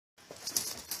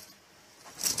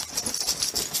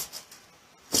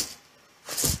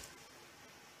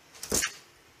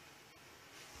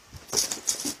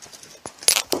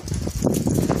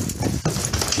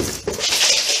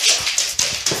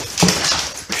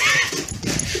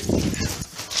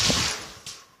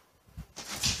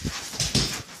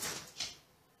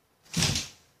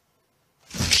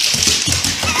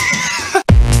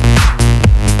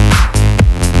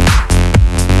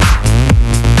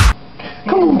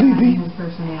Roxy. His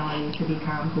personality is to be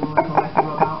calm, cool, and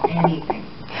collectible about anything.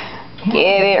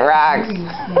 Get it, Rox.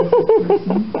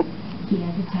 He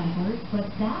has a temper, but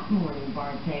that morning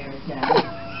Bart Thayer said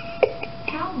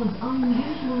Cal was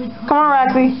unusually Come on,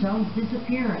 Roxy. Michelle's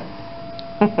disappearance.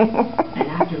 And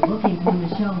after looking through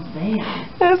Michelle's van,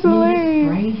 That's he made a hilarious.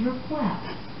 strange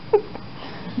request.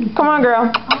 Come on,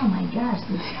 girl. Oh my gosh,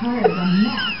 this car is a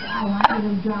mess. I wanted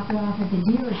to drop it off at the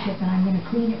dealership and I'm going to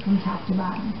clean it from top to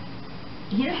bottom.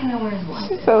 He doesn't know where his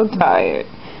wife is. So tired.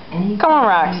 And he's Come on,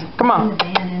 Rox. Come on. the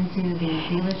van into the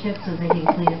dealership so they can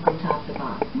clean it from top to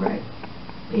bottom. Right.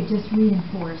 It just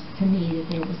reinforced to me that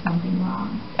there was something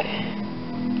wrong.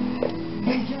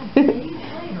 And just days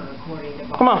later, according to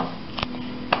Bob, Come on.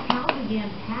 Cal began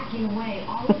packing away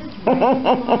all of his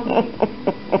laundry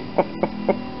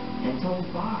and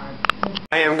told Barb to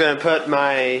I am going to put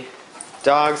my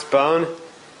dog's bone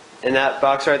in that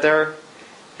box right there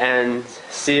and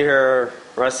see her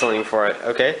wrestling for it,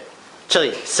 okay?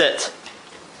 Chili, sit.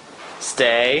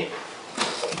 Stay.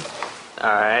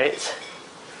 Alright.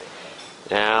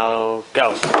 Now,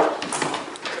 go.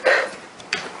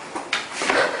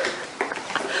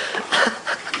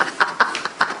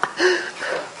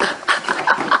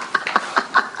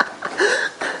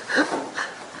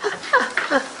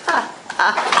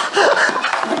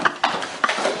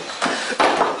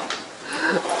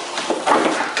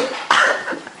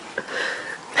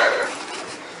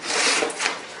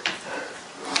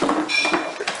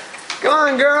 Come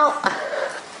on, girl.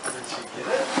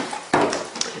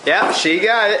 Yep, she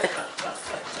got it.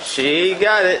 She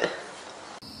got it.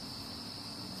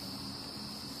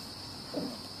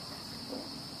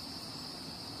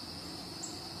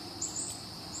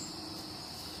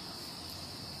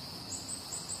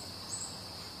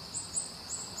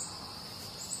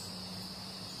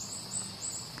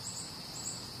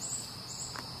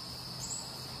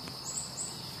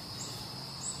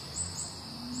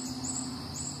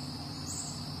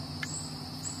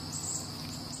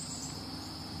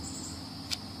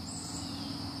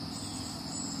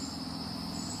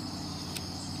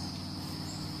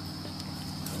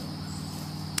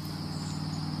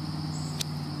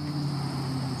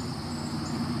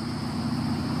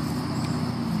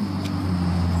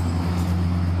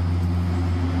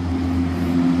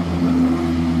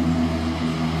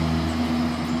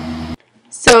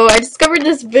 So I discovered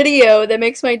this video that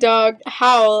makes my dog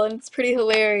howl, and it's pretty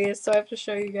hilarious, so I have to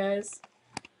show you guys.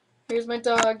 Here's my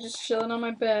dog just chilling on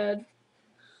my bed.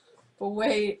 But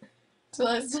wait till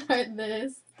I start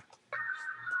this.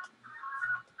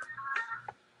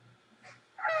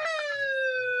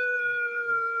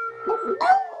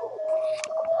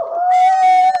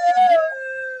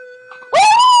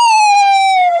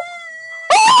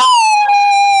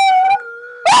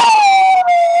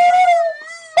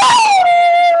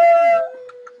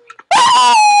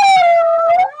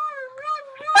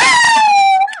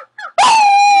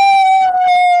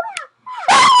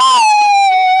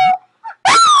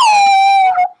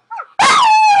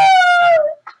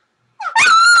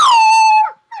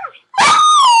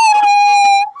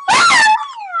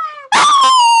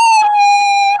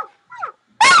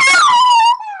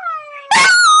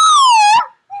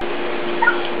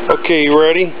 Okay, you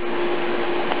ready?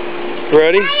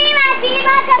 Ready?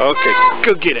 Okay,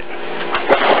 go get it.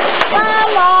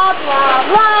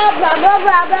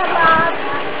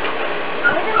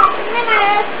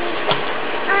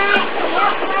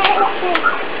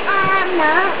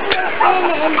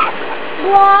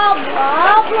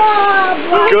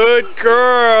 Good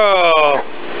girl.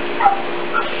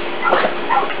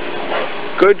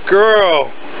 Good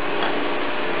girl.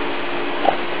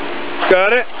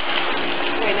 Got it?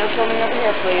 Wait, no filming over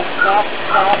here, please. Stop,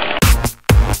 stop.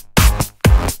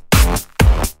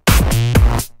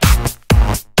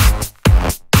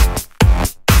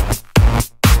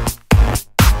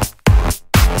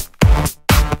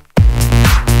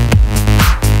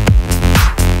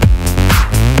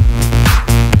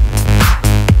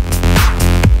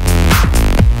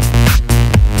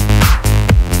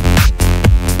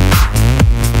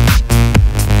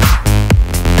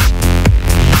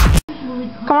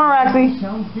 Come on, Roxy.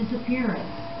 Michelle's disappearance.